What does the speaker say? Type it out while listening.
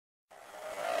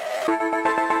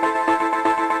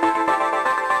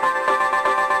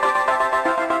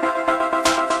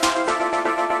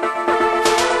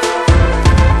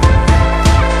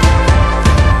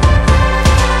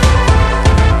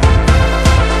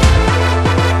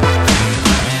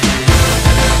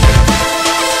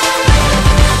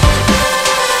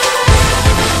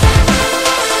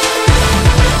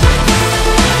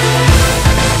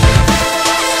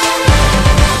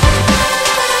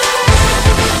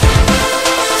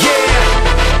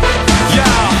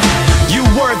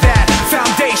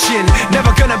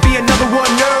Never gonna be another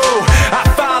one, no. I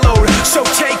followed, so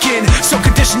taken, so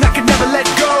conditioned I could never let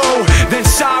go. Then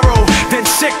sorrow, then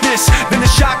sickness, then the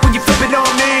shock when you flip it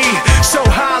on me. So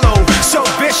hollow, so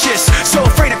vicious, so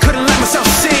afraid I couldn't let myself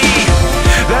see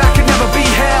that I could never be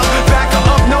held back or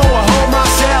up, no, or hold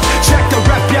myself. Check the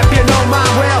rep, yep, you know my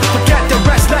well. Forget the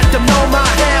rest, let them know my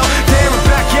hell. There and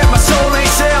back, yet my soul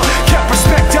ain't sell. Kept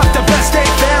respect up, the best they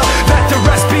fell. Let the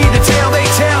rest be the tale they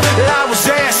tell that I was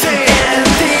there saying.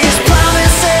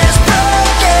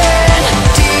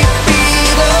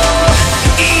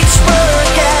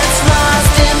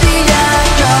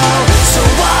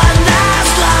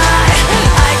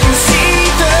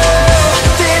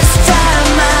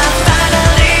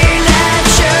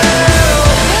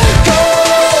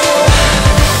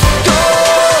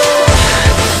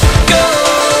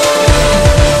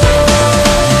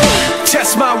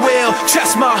 Test my will,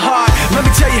 test my heart. Let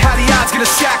me tell you how the odds gonna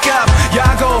stack up.